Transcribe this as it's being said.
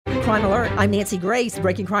Crime Alert. I'm Nancy Grace.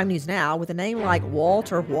 Breaking crime news now. With a name like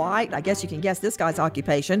Walter White, I guess you can guess this guy's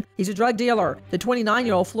occupation. He's a drug dealer. The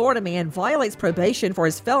 29-year-old Florida man violates probation for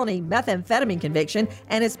his felony methamphetamine conviction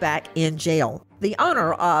and is back in jail. The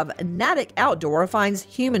owner of Natick Outdoor finds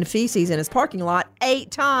human feces in his parking lot 8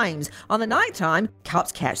 times. On the nighttime,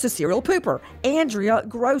 cops catch the serial pooper, Andrea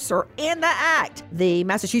Grosser, in the act. The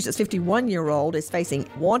Massachusetts 51-year-old is facing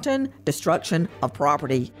wanton destruction of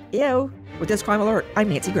property. Ew. With this Crime Alert, I'm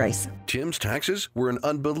Nancy Grace. Tim's taxes were an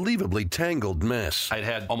unbelievably tangled mess. I'd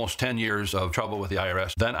had almost 10 years of trouble with the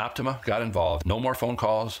IRS. Then Optima got involved. No more phone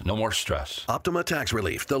calls, no more stress. Optima Tax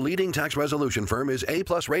Relief, the leading tax resolution firm, is A+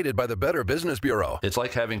 rated by the Better Business Bureau. It's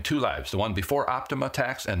like having 2 lives, the one before Optima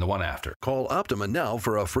Tax and the one after. Call Optima now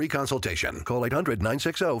for a free consultation. Call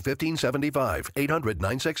 800-960-1575.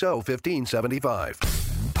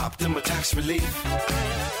 800-960-1575. Optima Tax Relief.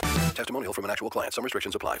 Testimonial from an actual client. Some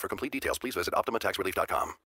restrictions apply. For complete details, please visit OptimaTaxRelief.com.